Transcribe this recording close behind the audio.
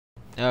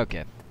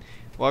Okay.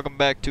 Welcome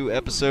back to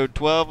episode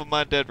 12 of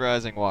my Dead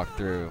Rising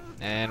walkthrough.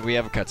 And we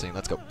have a cutscene.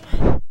 Let's go.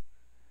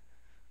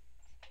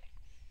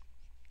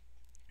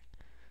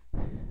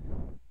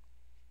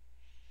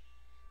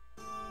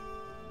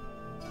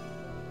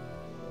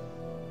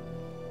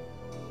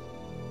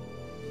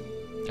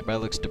 Everybody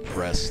looks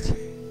depressed.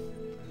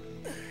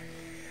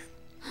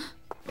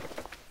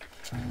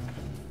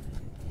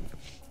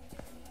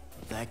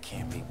 That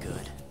can't be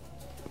good.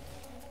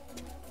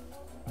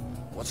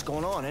 What's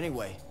going on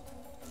anyway?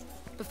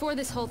 Before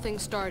this whole thing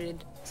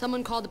started,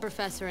 someone called the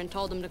professor and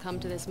told him to come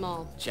to this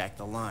mall. Jack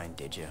the line,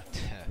 did you?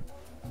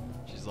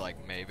 She's like,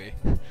 maybe.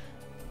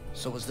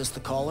 So was this the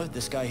caller,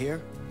 this guy here?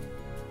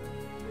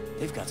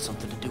 They've got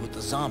something to do with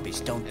the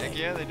zombies, don't they? Heck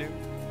yeah, they do.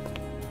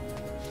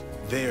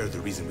 They're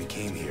the reason we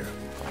came here.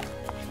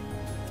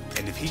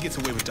 And if he gets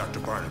away with Dr.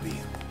 Barnaby,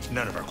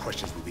 none of our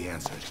questions will be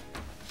answered.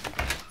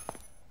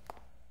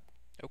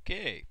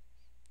 Okay.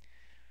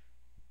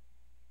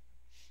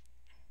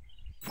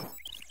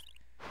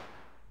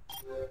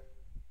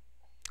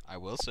 I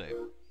will save.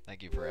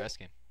 Thank you for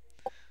asking.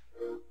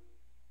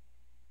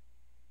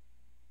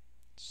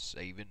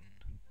 Saving.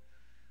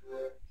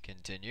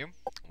 Continue.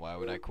 Why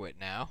would I quit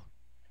now?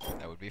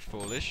 That would be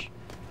foolish.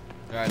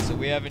 Alright, so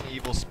we have an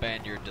evil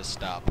Spaniard to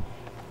stop.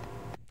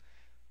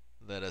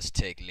 Let us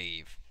take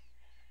leave.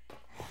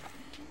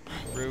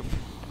 Roof.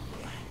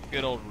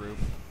 Good old Roof.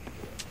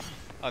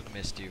 I've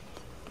missed you.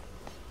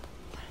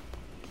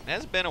 It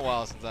has been a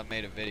while since I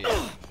made a video,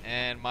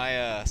 and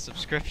my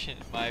subscription,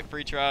 my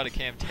free trial to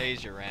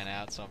Camtasia ran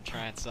out, so I'm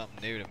trying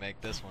something new to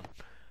make this one.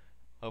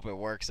 Hope it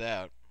works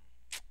out.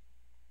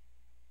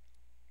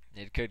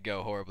 It could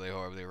go horribly,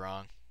 horribly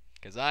wrong,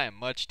 because I am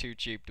much too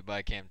cheap to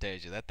buy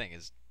Camtasia. That thing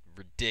is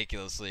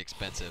ridiculously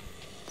expensive.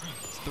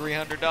 It's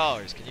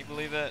 $300. Can you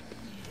believe that?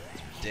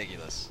 It's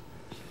ridiculous.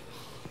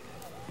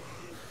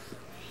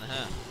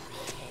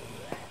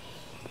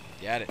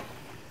 Got it.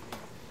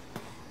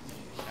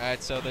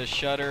 Alright, so the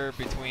shutter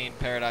between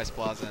Paradise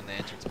Plaza and the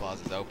entrance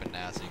plaza is open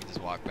now, so you can just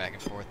walk back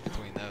and forth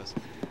between those.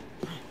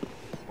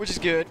 Which is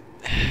good.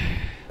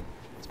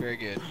 It's very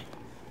good.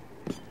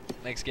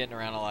 Makes getting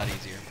around a lot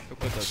easier. Go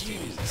put those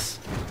TVs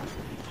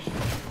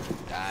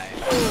in. Die.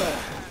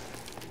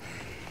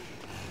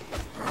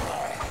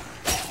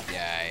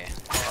 Die.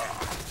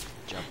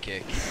 Jump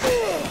kick.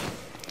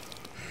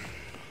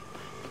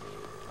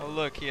 Oh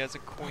look, he has a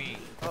queen.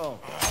 Oh.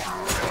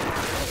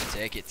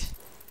 Take it.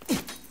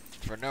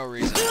 For no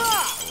reason,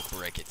 I will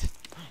break it.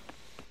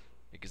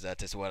 Because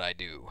that is what I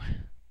do.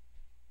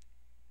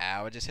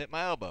 Ow, I just hit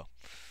my elbow.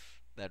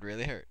 That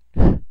really hurt.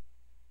 I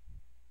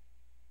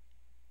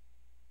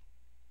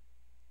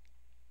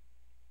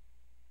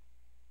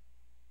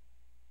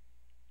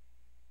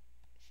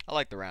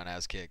like the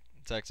roundhouse kick.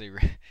 It's actually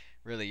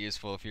really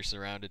useful if you're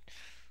surrounded.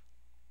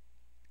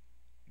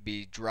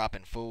 Be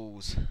dropping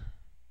fools.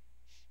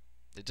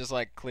 It just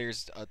like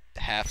clears a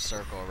half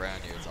circle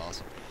around you. It's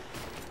awesome.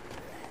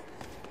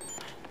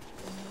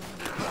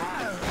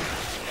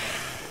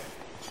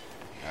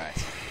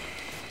 Alright.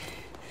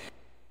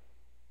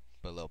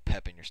 Put a little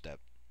pep in your step.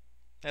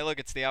 Hey look,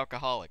 it's the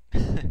alcoholic.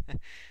 What's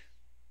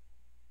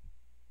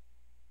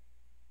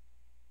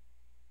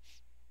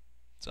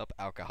up,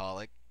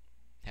 alcoholic?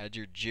 Had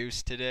your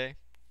juice today?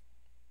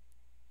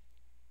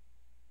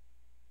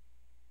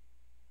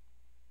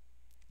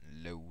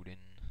 Loading.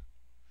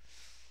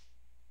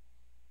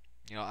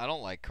 You know, I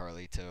don't like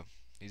Carlito.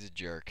 He's a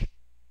jerk.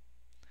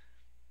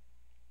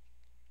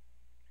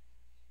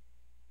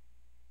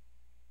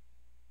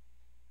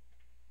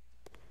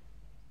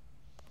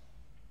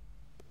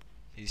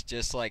 He's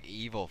just like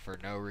evil for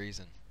no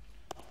reason.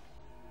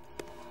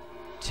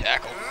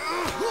 Tackle.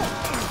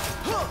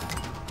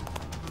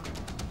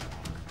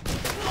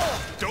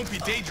 Don't be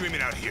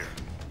daydreaming out here.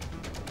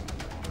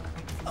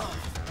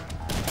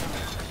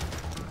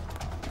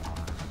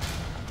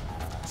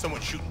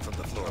 Someone shooting from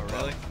the floor. Oh,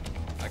 really?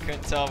 I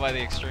couldn't tell by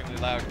the extremely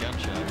loud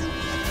gunshots.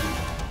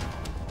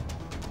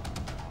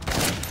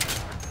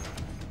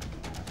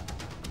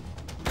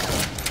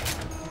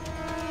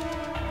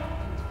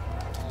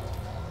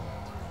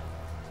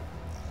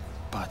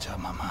 Bacha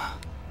mama.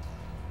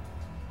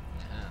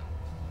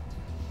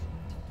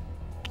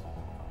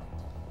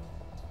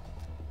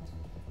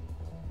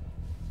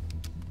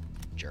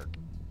 Jerk.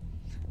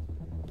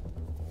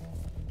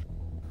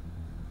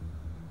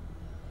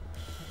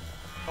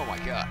 Oh my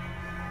god.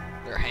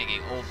 They're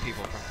hanging old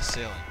people from the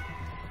ceiling.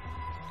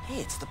 Hey,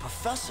 it's the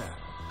professor.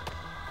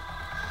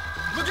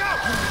 Look out!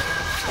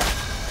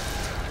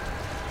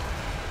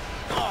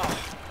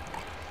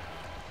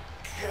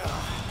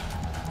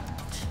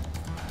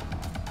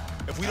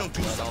 If we don't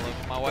do Blood all something,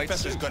 over my the white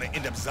professor's suit. gonna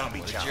end up zombie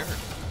What a chow. jerk.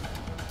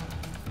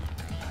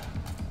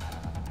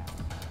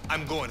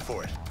 I'm going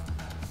for it.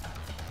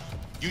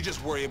 You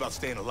just worry about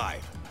staying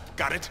alive.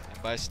 Got it?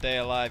 And by stay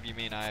alive, you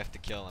mean I have to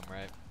kill him,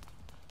 right?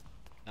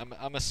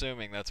 I'm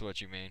assuming that's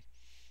what you mean.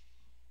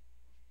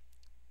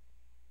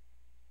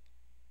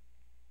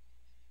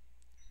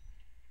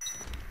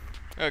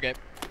 Okay.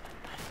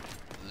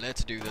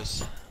 Let's do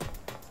this.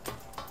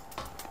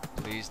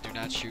 Please do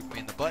not shoot me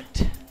in the butt.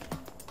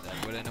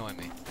 That would annoy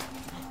me.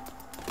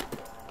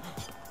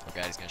 Oh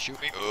god, he's gonna shoot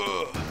me.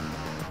 Ugh.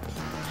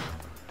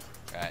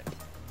 Alright.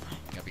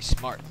 Gotta be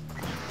smart.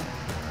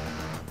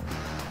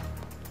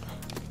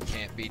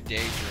 Can't be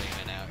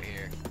daydreaming out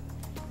here.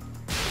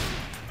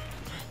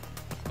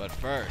 But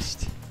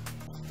first.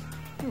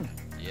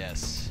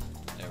 Yes.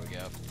 There we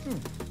go.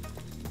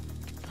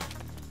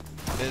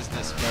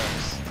 Business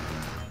first.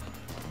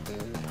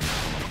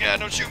 Yeah,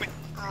 don't shoot me.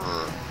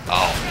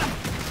 Oh.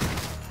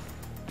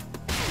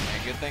 Man,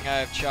 good thing I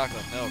have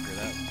chocolate milk, or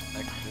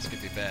this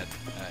could be bad.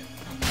 Alright.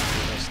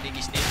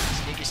 Sneaky sneak.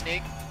 Sneaky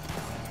sneak.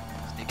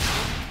 Sneaky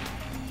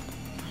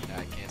sneak.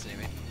 Alright, can't see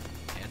me.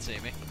 Can't see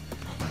me.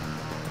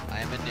 I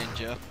am a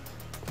ninja.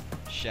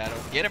 Shadow.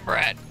 Get him,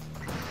 Brad.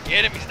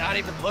 Get him. He's not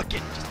even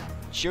looking. Just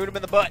shoot him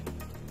in the butt.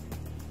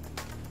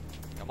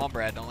 Come on,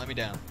 Brad. Don't let me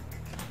down.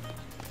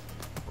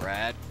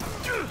 Brad.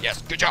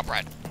 Yes. Good job,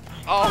 Brad.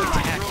 Oh,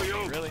 he tackled me.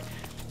 Really?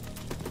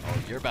 Oh,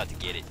 you're about to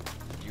get it.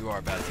 You are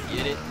about to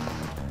get it.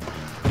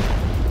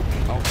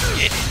 Oh,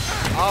 get it.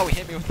 Oh, he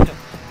hit me with the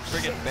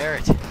friggin'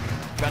 Barrett.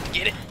 About to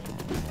get it.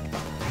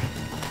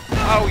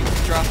 Oh,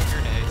 he's dropping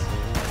grenades.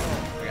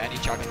 Okay, I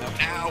need chocolate milk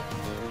now.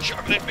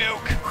 Chocolate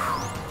milk.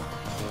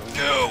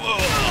 No.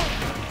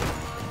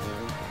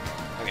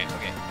 Okay,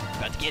 okay.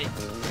 About to get it.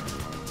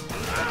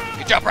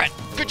 Good job, Brad.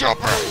 Good job,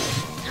 Brad.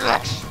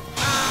 Yes.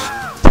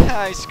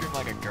 I screamed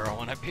like a girl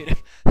when I beat him.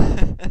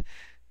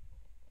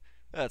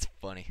 That's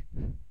funny.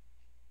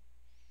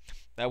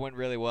 That went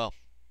really well.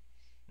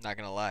 Not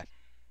gonna lie.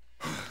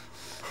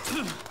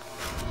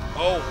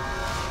 Oh,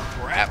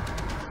 crap.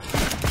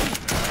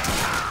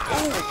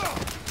 Oh,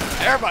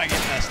 everybody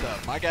getting messed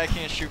up. My guy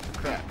can't shoot for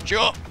crap.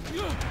 Jump.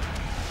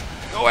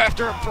 Go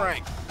after him,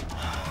 Frank.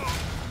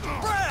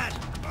 Brad!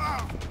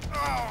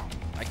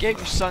 I gave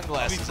you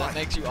sunglasses. That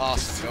makes you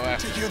awesome. Go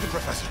after Take him. care of the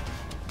professor.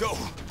 Go.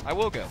 I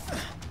will go.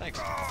 Thanks.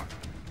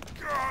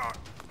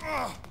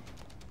 Oh.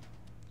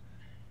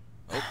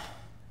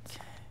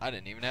 I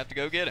didn't even have to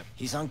go get him.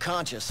 He's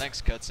unconscious.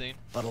 Thanks, cutscene.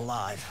 But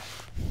alive.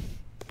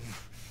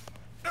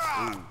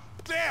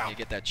 Damn. You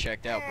get that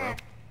checked out, bro.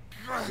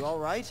 You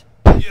alright?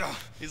 Yeah.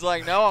 He's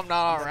like, no, I'm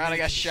not alright. I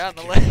got shot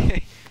in the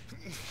leg.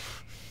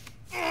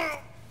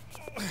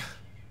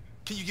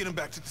 Can you get him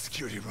back to the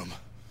security room?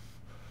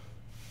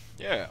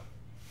 Yeah.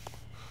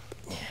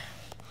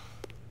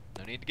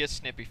 No need to get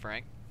snippy,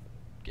 Frank.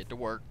 Get to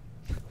work.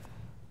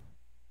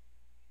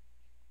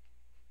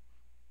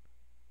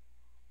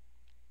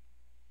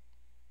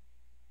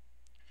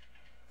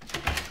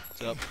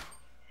 What's up?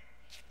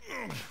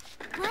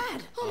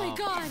 Brad! Oh my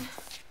god!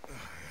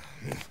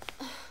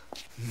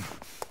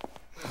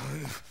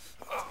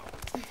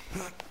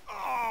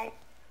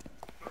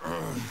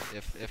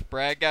 If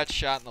Brad got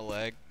shot in the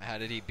leg, how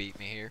did he beat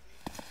me here?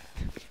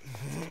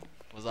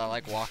 Was I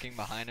like walking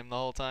behind him the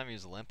whole time? He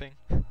was limping?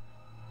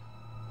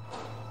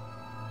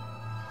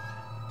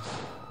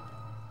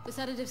 The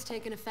sedative's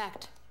taken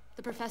effect.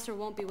 The professor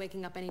won't be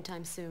waking up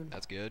anytime soon.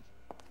 That's good,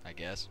 I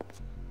guess.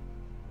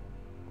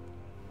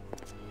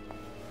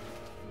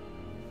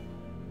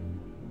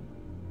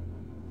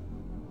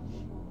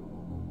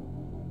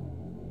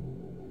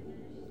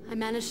 I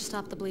managed to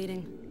stop the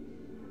bleeding.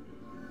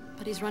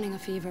 But he's running a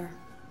fever.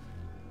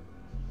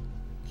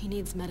 He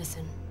needs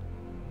medicine.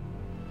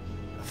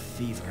 A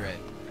fever. Great.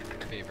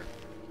 Fever.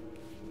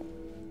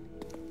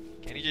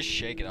 Can't he just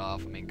shake it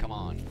off? I mean, come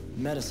on.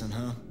 Medicine,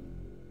 huh?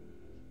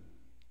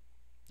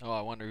 Oh,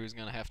 I wonder who's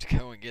gonna have to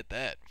go and get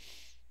that.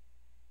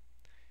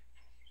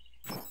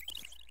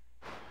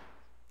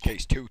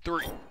 Case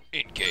 2-3.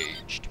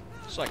 Engaged.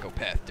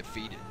 Psychopath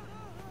defeated.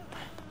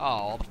 Oh,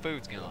 all the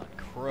food's gone.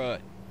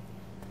 Crud.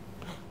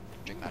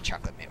 Drink my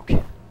chocolate milk.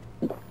 Yum.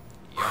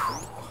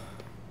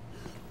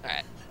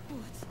 Alright.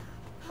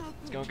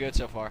 It's going good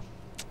so far.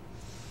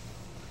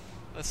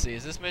 Let's see,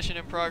 is this mission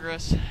in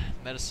progress?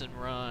 Medicine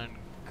run,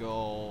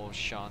 goal,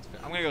 Sean's...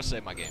 I'm gonna go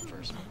save my game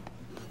first.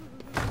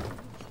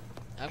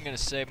 I'm gonna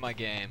save my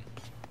game.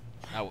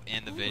 I will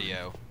end the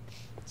video,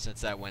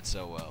 since that went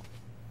so well.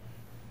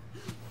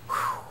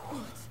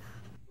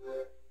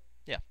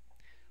 Yeah.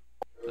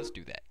 Let's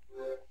do that.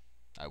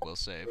 I will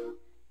save.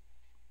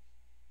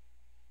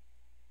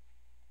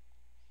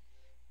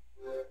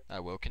 I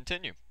will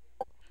continue.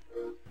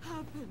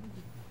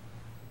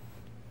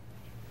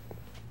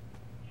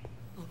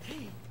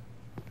 Okay.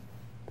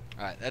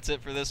 Alright, that's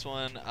it for this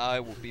one. I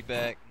will be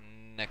back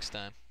next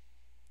time.